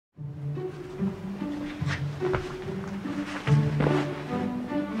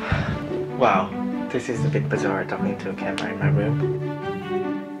Wow, this is a bit bizarre talking to a camera in my room.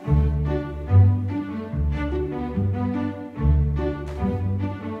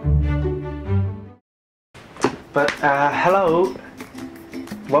 But hello,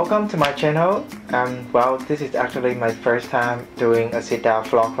 welcome to my channel. Well, this is actually my first time doing a sit-down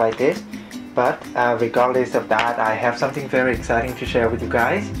vlog like this. But regardless of that, I have something very exciting to share with you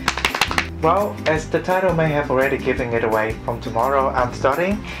guys. Well, as the title may have already given it away, from tomorrow I'm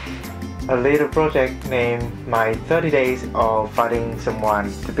starting a little project named My 30 Days of Finding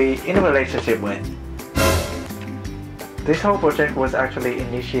Someone to be in a relationship with. This whole project was actually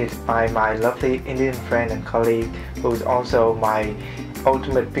initiated by my lovely Indian friend and colleague, who's also my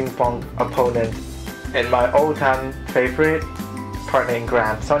ultimate ping pong opponent and my all-time favorite partner in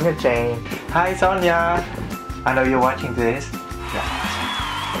crime, Sonia Jane. Hi Sonia! I know you're watching this.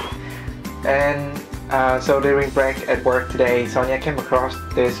 Yeah. And so during break at work today, Sonia came across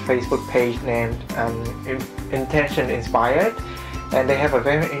this Facebook page named Intention Inspired, and they have a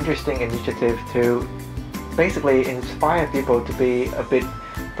very interesting initiative to basically inspire people to be a bit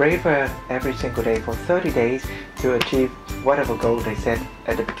braver every single day for 30 days to achieve whatever goal they set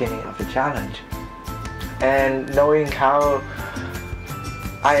at the beginning of the challenge. And knowing how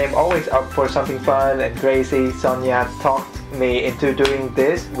I am always up for something fun and crazy, Sonia talked me into doing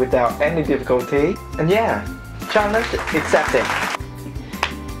this without any difficulty, and yeah, challenge accepted.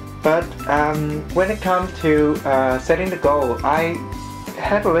 But when it comes to setting the goal, I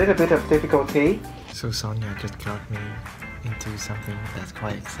had a little bit of difficulty. So Sonia just got me into something that's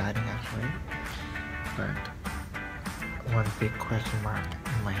quite exciting actually, but one big question mark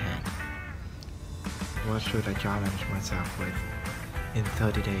in my head: what should I challenge myself with in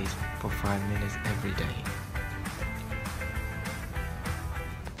 30 days for 5 minutes every day?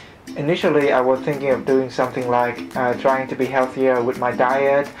 Initially, I was thinking of doing something like trying to be healthier with my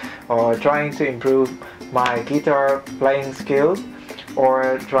diet, or trying to improve my guitar playing skills,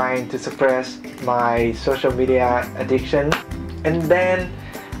 or trying to suppress my social media addiction. And then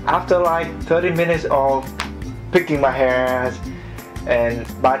after like 30 minutes of picking my hairs and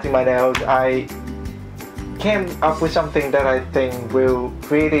biting my nails, I came up with something that I think will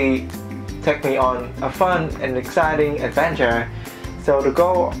really take me on a fun and exciting adventure. So the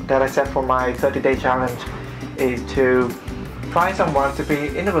goal that I set for my 30-day challenge is to find someone to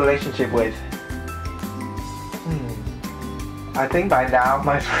be in a relationship with. I think by now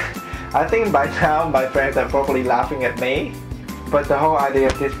my friends are probably laughing at me. But the whole idea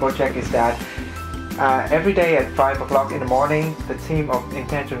of this project is that every day at 5 o'clock in the morning, the team of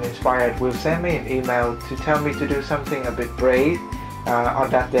Intention Inspired will send me an email to tell me to do something a bit brave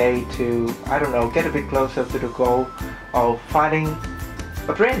on that day to, I don't know, get a bit closer to the goal of finding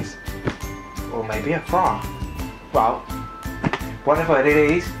a prince, or maybe a frog. Well, whatever it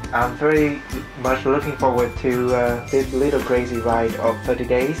is, I'm very much looking forward to this little crazy ride of 30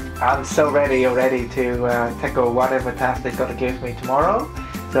 days. I'm so ready already to tackle whatever task they're gonna give me tomorrow.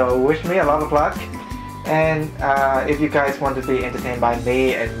 So wish me a lot of luck. And if you guys want to be entertained by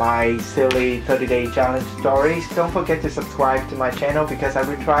me and my silly 30-day challenge stories, don't forget to subscribe to my channel, because I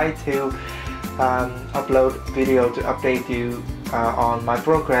will try to upload video to update you on my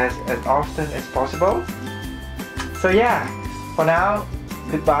progress as often as possible. So yeah, for now,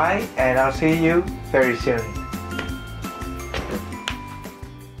 goodbye, and I'll see you very soon.